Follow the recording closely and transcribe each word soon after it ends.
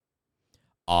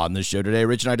On the show today,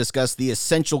 Rich and I discuss the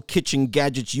essential kitchen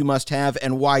gadgets you must have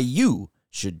and why you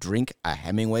should drink a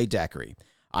Hemingway daiquiri.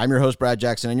 I'm your host, Brad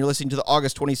Jackson, and you're listening to the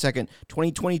August 22nd,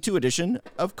 2022 edition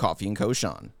of Coffee & Co.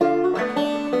 Sean.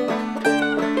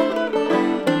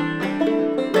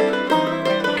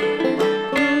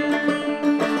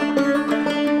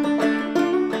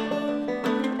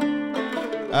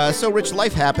 So, Rich,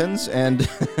 life happens, and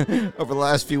over the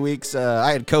last few weeks,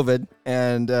 I had COVID,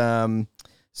 and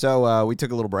so we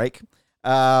took a little break.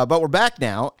 But we're back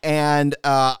now, and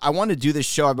I want to do this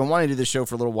show. I've been wanting to do this show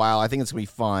for a little while. I think it's going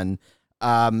to be fun.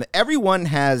 Everyone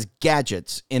has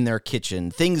gadgets in their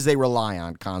kitchen, things they rely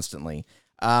on constantly.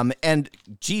 And,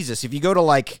 Jesus, if you go to,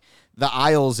 like, the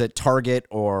aisles at Target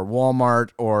or Walmart,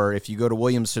 or if you go to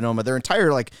Williams-Sonoma, they're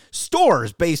entire, like,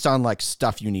 stores based on, like,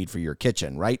 stuff you need for your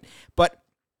kitchen, right? But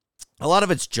a lot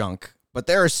of it's junk, but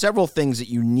there are several things that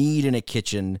you need in a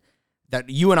kitchen that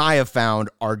you and I have found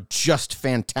are just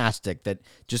fantastic, that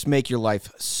just make your life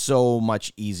so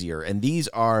much easier. And these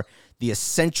are the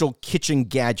essential kitchen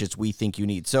gadgets we think you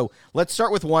need. So let's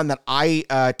start with one that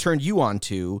I turned you on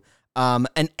to, an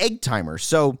egg timer.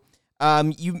 So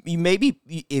you maybe,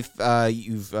 if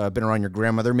you've been around your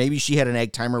grandmother, maybe she had an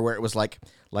egg timer where it was like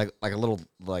a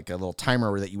little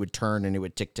timer that you would turn and it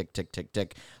would tick, tick, tick, tick,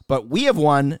 tick. But we have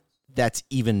one that's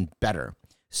even better.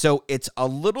 So it's a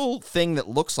little thing that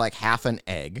looks like half an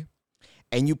egg,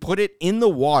 and you put it in the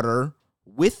water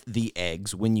with the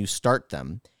eggs when you start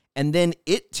them, and then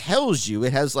it tells you,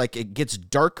 it gets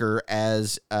darker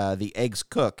as the eggs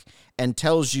cook, and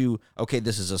tells you, okay,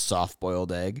 this is a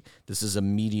soft-boiled egg, this is a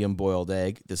medium-boiled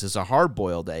egg, this is a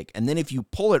hard-boiled egg, and then if you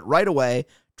pull it right away,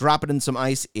 drop it in some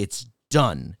ice, it's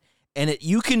done. And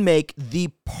you can make the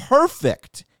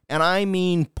perfect, and I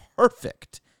mean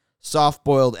perfect,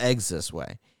 soft-boiled eggs this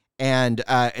way. And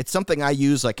it's something I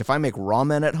use, like, if I make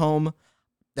ramen at home,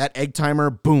 that egg timer,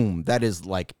 boom, that is,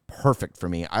 like, perfect for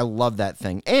me. I love that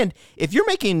thing. And if you're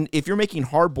making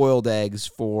hard-boiled eggs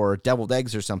for deviled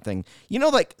eggs or something, you know,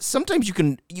 like, sometimes you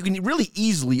can really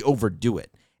easily overdo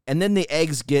it. And then the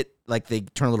eggs get, like, they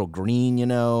turn a little green, you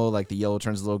know, like the yellow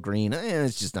turns a little green, and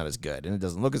it's just not as good. And it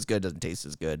doesn't look as good, doesn't taste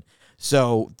as good.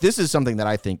 So this is something that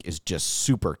I think is just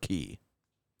super key.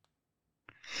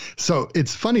 So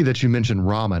it's funny that you mentioned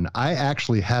ramen. I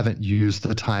actually haven't used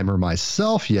the timer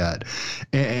myself yet.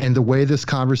 And the way this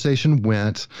conversation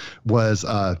went was,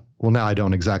 now I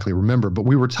don't exactly remember, but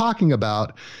we were talking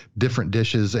about different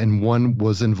dishes, and one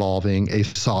was involving a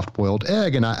soft-boiled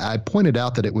egg. And I pointed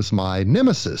out that it was my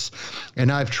nemesis.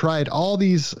 And I've tried all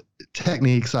these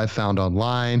techniques I found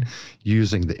online,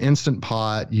 using the Instant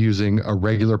Pot, using a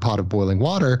regular pot of boiling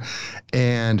water,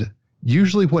 and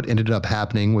usually what ended up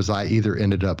happening was I either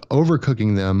ended up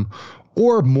overcooking them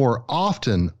or more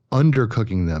often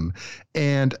undercooking them.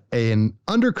 And an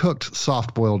undercooked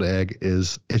soft-boiled egg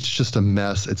it's just a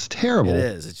mess. It's terrible. It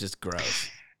is. It's just gross.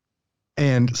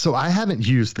 And so I haven't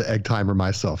used the egg timer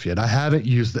myself yet. I haven't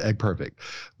used the Egg Perfect.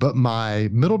 But my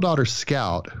middle daughter,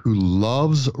 Scout, who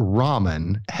loves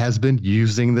ramen, has been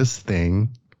using this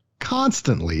thing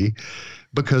constantly,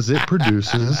 because it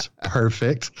produces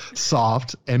perfect,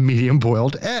 soft, and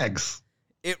medium-boiled eggs.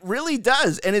 It really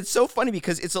does, and it's so funny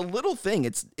because it's a little thing.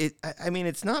 It's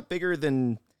not bigger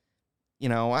than, you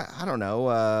know, I don't know,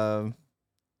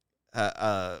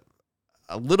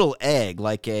 a little egg,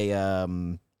 like a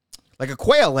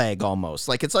quail egg almost.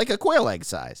 Like, it's like a quail egg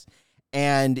size,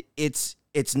 and it's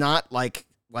not like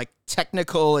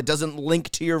technical. It doesn't link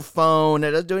to your phone.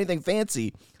 It doesn't do anything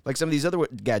fancy like some of these other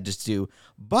gadgets do,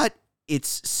 but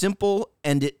it's simple,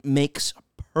 and it makes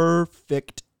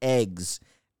perfect eggs.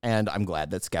 And I'm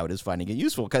glad that Scout is finding it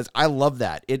useful, because I love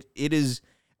that. It is,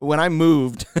 when I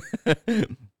moved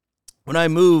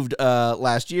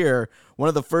last year, one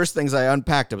of the first things I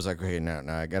unpacked, I was like, okay, now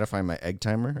I got to find my egg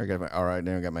timer. All right,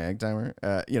 now I got my egg timer.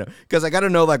 Because I got to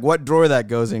know, like, what drawer that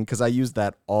goes in, because I use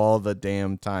that all the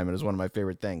damn time. It is one of my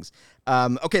favorite things.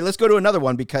 Okay, let's go to another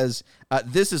one, because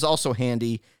this is also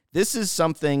handy. This is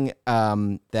something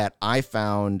that I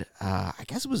found, I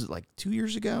guess it was like 2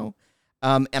 years ago.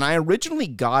 And I originally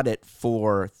got it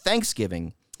for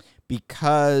Thanksgiving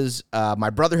because my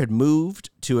brother had moved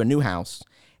to a new house,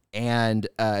 and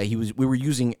we were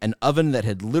using an oven that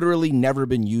had literally never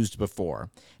been used before.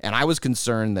 And I was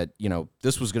concerned that, you know,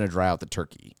 this was going to dry out the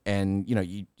turkey. And, you know,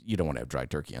 you don't want to have dry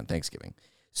turkey on Thanksgiving.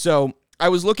 So I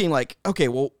was looking like, okay,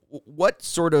 well, what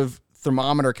sort of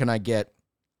thermometer can I get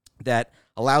that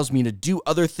allows me to do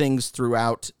other things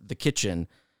throughout the kitchen,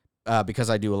 because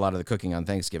I do a lot of the cooking on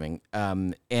Thanksgiving,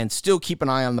 and still keep an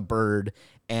eye on the bird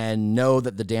and know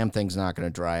that the damn thing's not going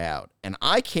to dry out. And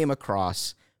I came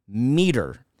across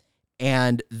Meter,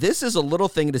 And this is a little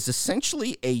thing. It is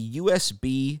essentially a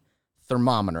USB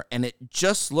thermometer, and it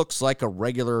just looks like a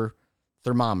regular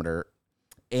thermometer.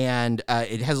 And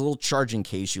it has a little charging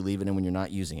case you leave it in when you're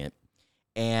not using it.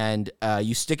 And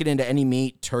you stick it into any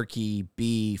meat, turkey,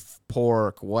 beef,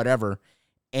 pork, whatever,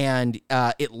 and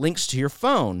it links to your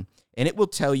phone, and it will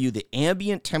tell you the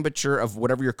ambient temperature of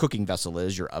whatever your cooking vessel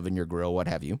is, your oven, your grill, what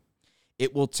have you.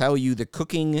 It will tell you the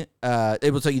cooking,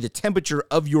 it will tell you the temperature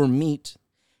of your meat,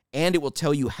 and it will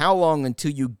tell you how long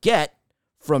until you get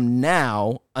from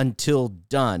now until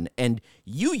done. And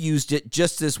you used it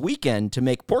just this weekend to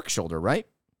make pork shoulder, right?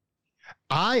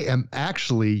 I am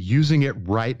actually using it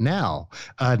right now.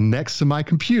 Next to my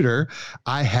computer,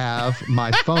 I have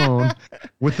my phone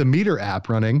with the Meater app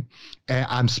running, and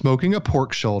I'm smoking a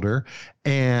pork shoulder,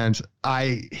 and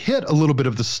I hit a little bit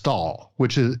of the stall,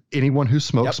 which is anyone who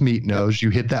smokes meat knows. You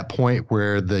hit that point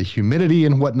where the humidity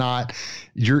and whatnot,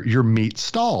 your meat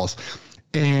stalls.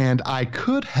 And I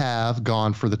could have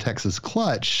gone for the Texas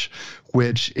Clutch,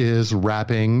 which is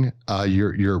wrapping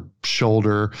your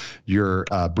shoulder, your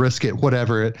brisket,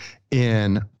 whatever,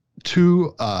 in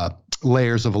 2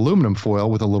 layers of aluminum foil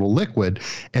with a little liquid,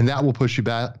 and that will push you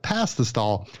back past the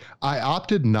stall. I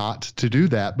opted not to do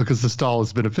that because the stall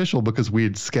is beneficial because we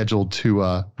had scheduled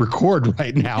to record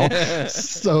right now.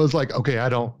 So it's like, okay, I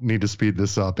don't need to speed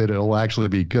this up. It'll actually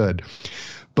be good.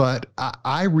 But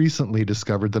I recently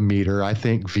discovered the Meater, I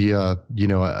think via,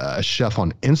 a chef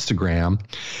on Instagram,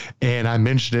 and I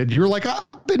mentioned it. You're like, I've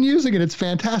been using it. It's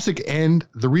fantastic. And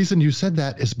the reason you said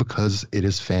that is because it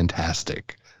is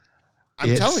fantastic.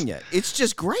 I'm telling you, it's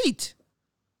just great.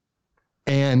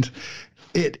 And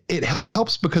it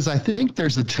helps because I think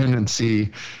there's a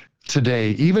tendency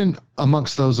today, even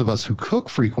amongst those of us who cook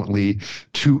frequently,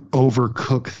 to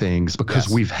overcook things because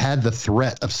we've had the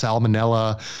threat of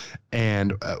salmonella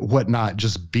and whatnot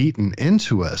just beaten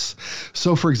into us.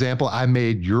 So, for example, I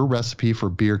made your recipe for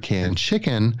beer can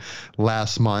chicken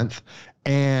last month,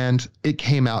 and it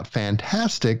came out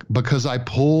fantastic because I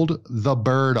pulled the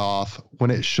bird off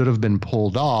when it should have been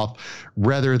pulled off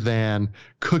rather than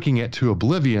cooking it to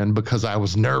oblivion because I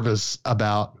was nervous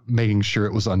about making sure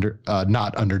it was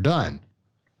not underdone.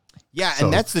 Yeah,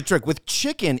 and that's the trick. With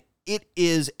chicken, it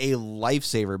is a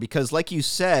lifesaver because, like you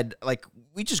said, like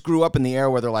we just grew up in the era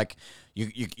where they're like,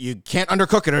 you can't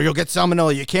undercook it or you'll get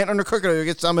salmonella. You can't undercook it or you'll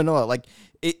get salmonella. Like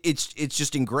it's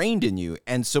just ingrained in you.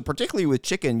 And so particularly with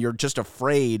chicken, you're just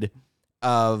afraid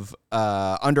of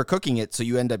undercooking it, so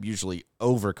you end up usually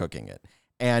overcooking it.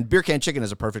 And beer can chicken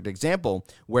is a perfect example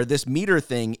where this Meater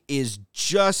thing is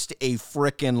just a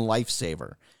frickin'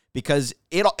 lifesaver. Because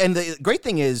and the great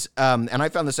thing is, and I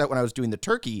found this out when I was doing the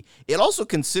turkey, it also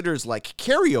considers like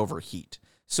carryover heat.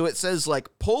 So it says like,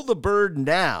 pull the bird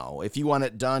now if you want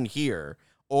it done here,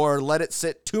 or let it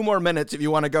sit 2 more minutes if you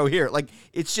want to go here. Like,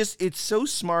 it's so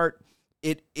smart.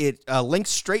 It links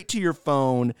straight to your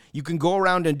phone. You can go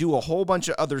around and do a whole bunch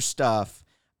of other stuff.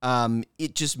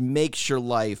 It just makes your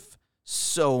life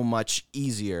so much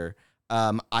easier.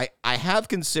 I have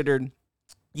considered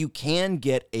you can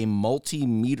get a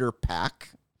multi-meter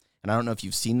pack. And I don't know if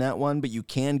you've seen that one, but you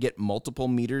can get multiple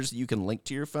meters that you can link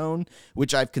to your phone,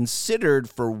 which I've considered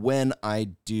for when I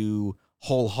do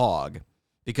whole hog,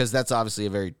 because that's obviously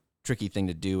a very tricky thing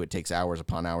to do. It takes hours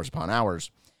upon hours upon hours.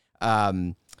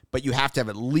 But you have to have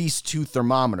at least 2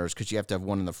 thermometers because you have to have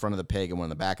one in the front of the pig and one in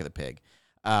the back of the pig.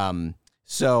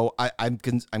 So I'm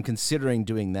considering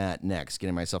doing that next,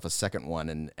 getting myself a second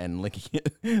one and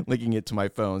linking it to my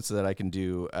phone so that I can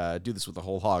do this with the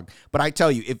whole hog. But I tell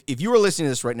you, if you are listening to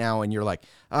this right now and you're like,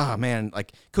 oh man,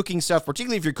 like cooking stuff,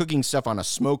 particularly if you're cooking stuff on a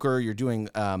smoker, you're doing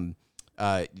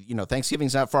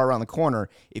Thanksgiving's not far around the corner.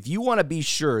 If you want to be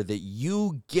sure that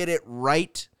you get it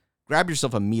right, grab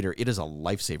yourself a Meater. It is a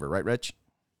lifesaver, right, Rich?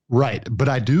 Right. But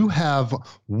I do have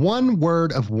one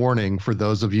word of warning for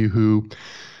those of you who,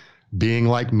 being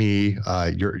like me,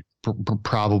 you're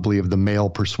probably of the male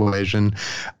persuasion.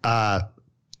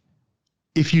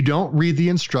 If you don't read the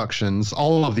instructions,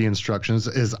 all of the instructions,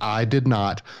 as I did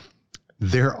not,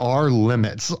 there are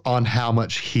limits on how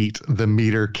much heat the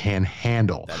Meater can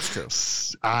handle. That's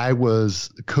true. I was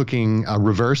cooking,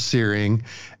 reverse searing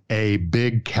a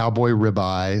big cowboy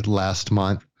ribeye last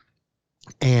month.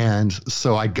 And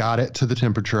so I got it to the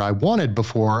temperature I wanted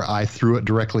before I threw it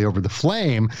directly over the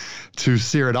flame to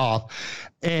sear it off.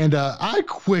 And I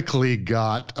quickly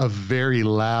got a very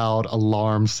loud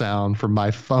alarm sound from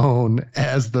my phone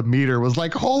as the Meater was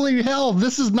like, holy hell,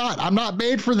 I'm not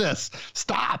made for this.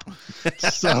 Stop.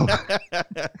 So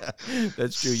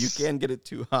that's true. You can get it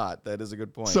too hot. That is a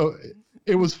good point. So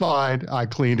It was fine. I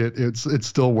cleaned it. It's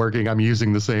still working. I'm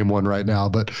using the same one right now,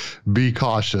 but be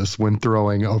cautious when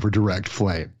throwing over direct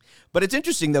flame. But it's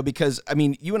interesting though, because I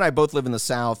mean, you and I both live in the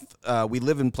South. We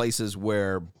live in places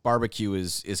where barbecue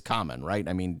is common, right?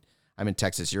 I mean, I'm in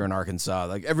Texas. You're in Arkansas.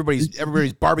 Like everybody's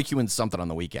barbecuing something on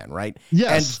the weekend, right?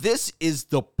 Yes. And this is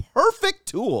the perfect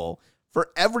tool for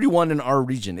everyone in our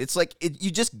region. It's like you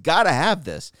just gotta have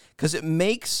this because it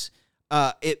makes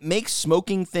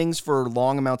smoking things for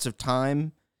long amounts of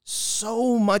time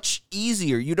so much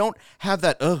easier. You don't have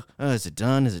that, is it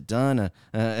done? Is it done?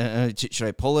 Should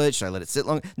I pull it? Should I let it sit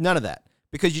long? None of that.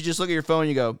 Because you just look at your phone and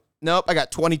you go, nope, I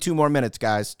got 22 more minutes,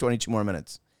 guys. 22 more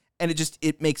minutes. And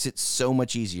it makes it so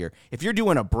much easier. If you're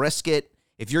doing a brisket,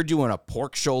 if you're doing a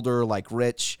pork shoulder like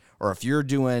Rich, or if you're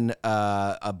doing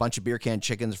a bunch of beer can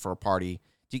chickens for a party,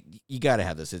 you got to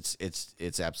have this.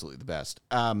 It's absolutely the best.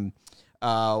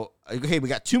 Okay, we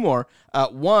got two more.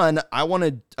 One, I want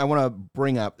to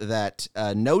bring up that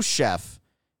no chef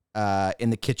in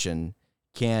the kitchen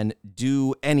can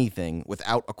do anything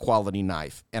without a quality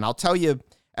knife. And I'll tell you,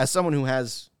 as someone who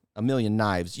has a million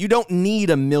knives, you don't need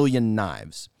a million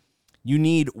knives. You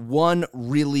need one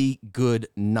really good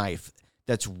knife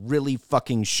that's really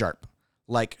fucking sharp,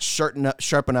 like sharp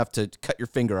enough to cut your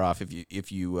finger off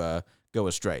if you go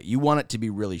astray. You want it to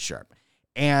be really sharp.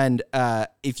 And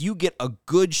if you get a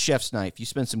good chef's knife, you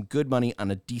spend some good money on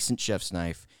a decent chef's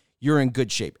knife, you're in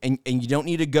good shape. And you don't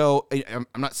need to go, I'm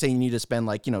not saying you need to spend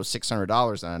like,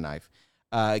 $600 on a knife.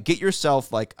 Get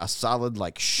yourself like a solid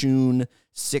like Shun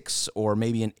 6 or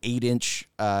maybe an 8-inch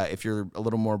if you're a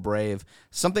little more brave.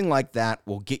 Something like that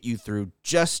will get you through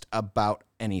just about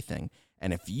anything.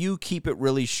 And if you keep it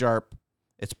really sharp,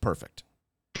 it's perfect.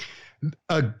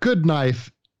 A good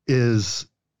knife is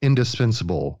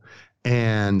indispensable.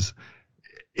 And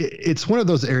it's one of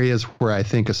those areas where I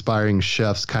think aspiring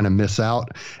chefs kind of miss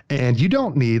out. And you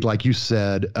don't need, like you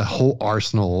said, a whole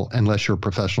arsenal unless you're a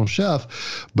professional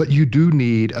chef, but you do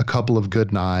need a couple of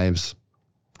good knives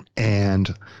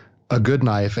and a good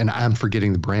knife. And I'm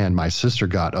forgetting the brand. My sister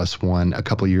got us one a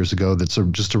couple of years ago that's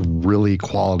just a really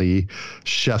quality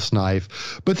chef's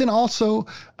knife. But then also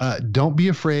don't be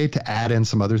afraid to add in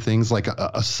some other things like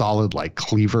a solid like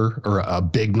cleaver or a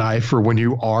big knife for when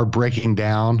you are breaking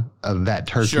down that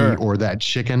turkey or that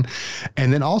chicken.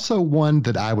 And then also one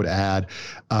that I would add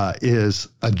is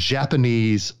a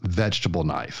Japanese vegetable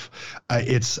knife.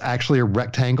 It's actually a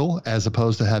rectangle as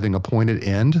opposed to having a pointed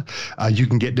end. You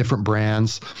can get different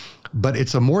brands, but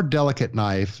it's a more delicate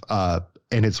knife.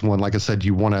 And it's one, like I said,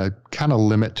 you want to kind of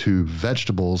limit to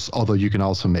vegetables, although you can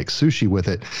also make sushi with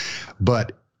it.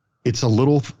 But it's a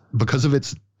little, because of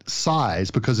its size,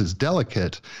 because it's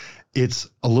delicate, it's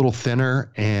a little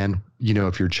thinner. And,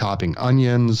 if you're chopping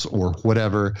onions or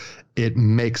whatever, it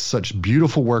makes such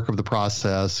beautiful work of the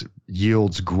process,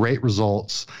 yields great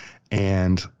results,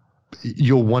 and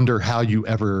you'll wonder how you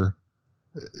ever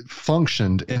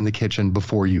functioned in the kitchen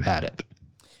before you had it.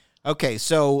 Okay,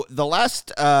 so the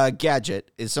last gadget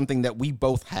is something that we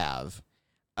both have.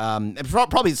 And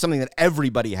probably something that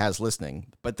everybody has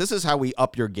listening, but this is how we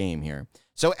up your game here.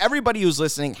 So everybody who's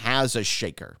listening has a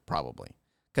shaker, probably.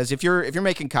 Because if you're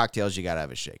making cocktails, you got to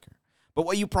have a shaker. But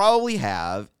what you probably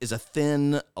have is a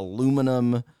thin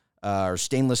aluminum or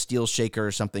stainless steel shaker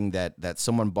or something that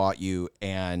someone bought you,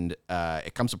 and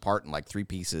it comes apart in like 3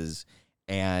 pieces.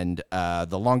 And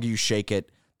the longer you shake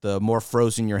it, the more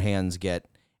frozen your hands get.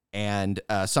 And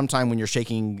sometime when you're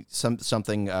shaking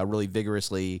something really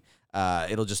vigorously,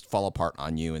 it'll just fall apart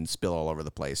on you and spill all over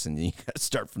the place, and you got to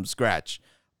start from scratch.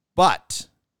 But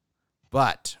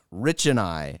Rich and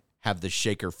I have the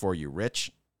shaker for you.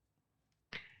 Rich?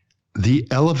 The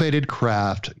Elevated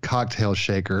Craft cocktail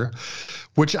shaker,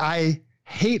 which I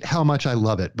hate how much I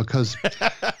love it, because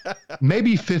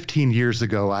maybe 15 years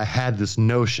ago I had this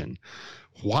notion.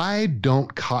 Why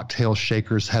don't cocktail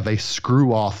shakers have a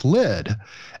screw-off lid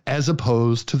as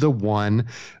opposed to the one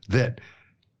that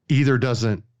either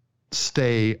doesn't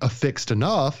stay affixed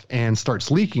enough and starts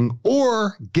leaking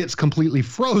or gets completely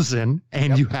frozen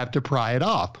and you have to pry it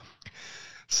off?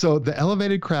 So the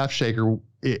Elevated Craft shaker,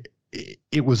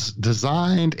 it was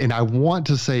designed, and I want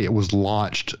to say it was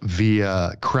launched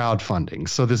via crowdfunding.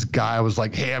 So this guy was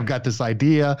like, hey, I've got this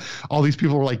idea. All these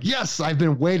people were like, yes, I've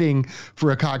been waiting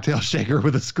for a cocktail shaker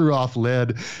with a screw off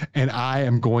lid, and I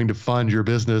am going to fund your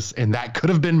business. And that could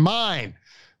have been mine.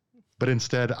 But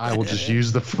instead, I will just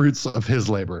use the fruits of his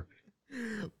labor.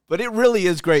 But it really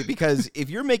is great, because if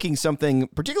you're making something,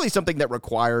 particularly something that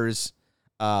requires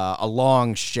a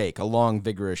long shake, a long,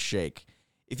 vigorous shake,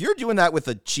 if you're doing that with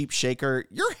a cheap shaker,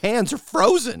 your hands are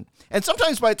frozen. And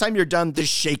sometimes by the time you're done, the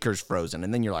shaker's frozen.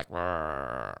 And then you're like,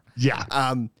 Rrr. Yeah.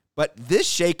 But this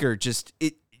shaker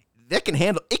it can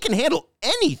handle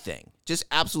anything, just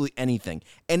absolutely anything,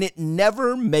 and it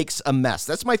never makes a mess.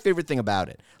 That's my favorite thing about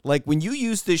it. Like when you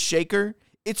use this shaker,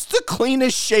 it's the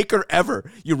cleanest shaker ever.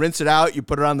 You rinse it out, you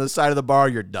put it on the side of the bar,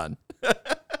 you're done.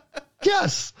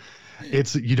 Yes.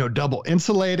 It's, double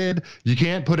insulated. You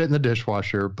can't put it in the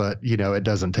dishwasher, but, it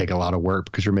doesn't take a lot of work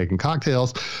because you're making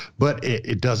cocktails, but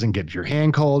it doesn't get your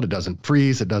hand cold. It doesn't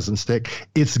freeze. It doesn't stick.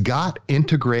 It's got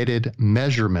integrated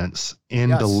measurements in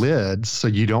the lids, so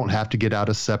you don't have to get out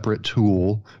a separate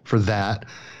tool for that.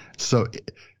 So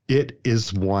it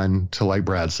is one to, like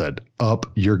Brad said, up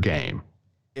your game.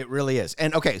 It really is.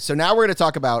 And okay, so now we're going to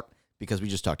talk about, because we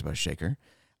just talked about shaker,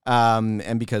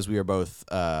 and because we are both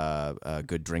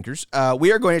good drinkers,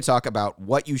 we are going to talk about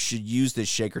what you should use this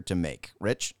shaker to make.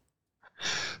 Rich?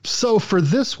 So for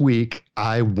this week,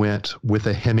 I went with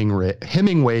a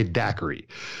Hemingway daiquiri,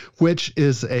 which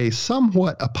is a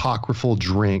somewhat apocryphal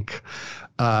drink.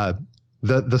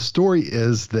 The story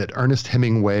is that Ernest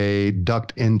Hemingway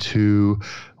ducked into,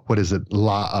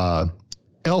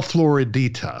 El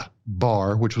Floridita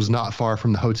bar, which was not far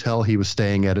from the hotel he was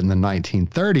staying at in the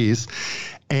 1930s.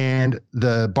 And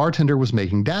the bartender was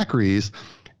making daiquiris.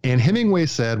 And Hemingway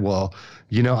said, well,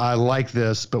 I like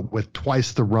this, but with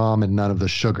twice the rum and none of the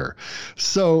sugar.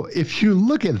 So if you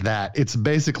look at that, it's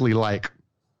basically like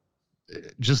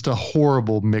just a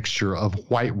horrible mixture of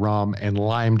white rum and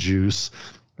lime juice.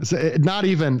 It's not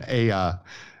even a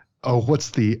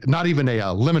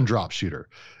lemon drop shooter.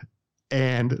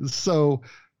 And so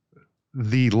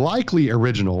the likely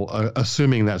original,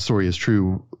 assuming that story is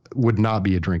true, would not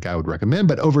be a drink I would recommend.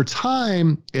 But over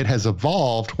time, it has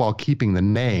evolved while keeping the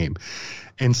name.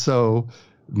 And so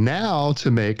now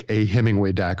to make a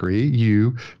Hemingway daiquiri,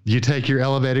 you take your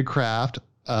elevated craft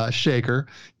shaker,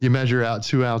 you measure out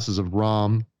 2 ounces of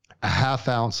rum, a half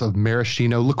ounce of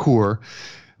maraschino liqueur.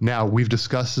 Now, we've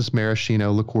discussed this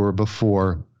maraschino liqueur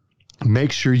before.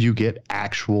 Make sure you get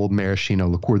actual maraschino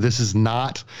liqueur. This is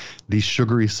not the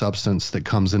sugary substance that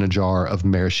comes in a jar of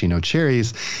maraschino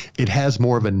cherries. It has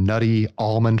more of a nutty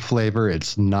almond flavor.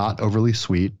 It's not overly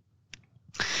sweet.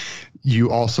 You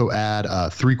also add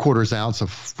 3/4 ounce of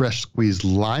fresh squeezed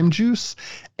lime juice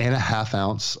and a half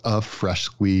ounce of fresh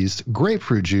squeezed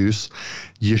grapefruit juice.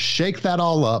 You shake that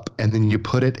all up and then you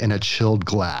put it in a chilled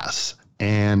glass,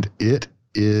 and it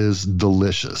is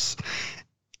delicious.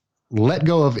 Let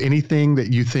go of anything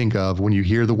that you think of when you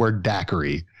hear the word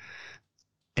daiquiri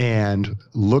and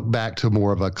look back to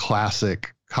more of a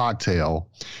classic cocktail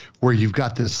where you've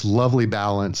got this lovely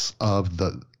balance of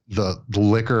the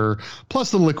liquor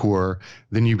plus the liqueur.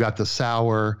 Then you've got the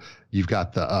sour, you've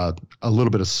got the a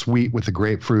little bit of sweet with the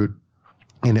grapefruit,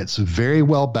 and it's very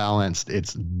well balanced.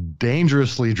 It's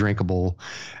dangerously drinkable,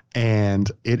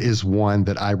 and it is one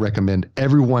that I recommend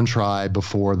everyone try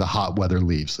before the hot weather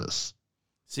leaves us.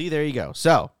 See, there you go.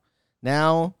 So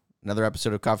now another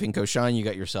episode of Coffee and Koshan. You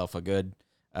got yourself a good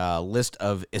list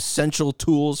of essential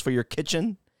tools for your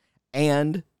kitchen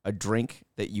and a drink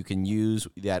that you can use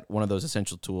that one of those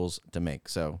essential tools to make.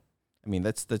 So, I mean,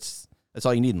 that's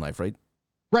all you need in life, right?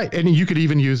 Right. And you could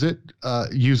even use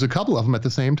a couple of them at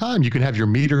the same time. You can have your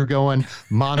meter going,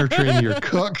 monitoring your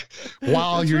cook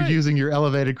while you're using your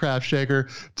elevated craft shaker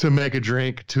to make a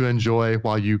drink to enjoy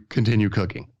while you continue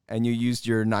cooking. And you used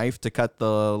your knife to cut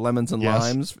the lemons and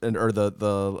limes or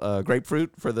the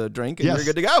grapefruit for the drink, and you're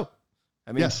good to go.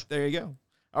 I mean, there you go.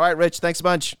 All right, Rich, thanks a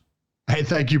bunch. Hey,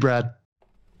 thank you, Brad.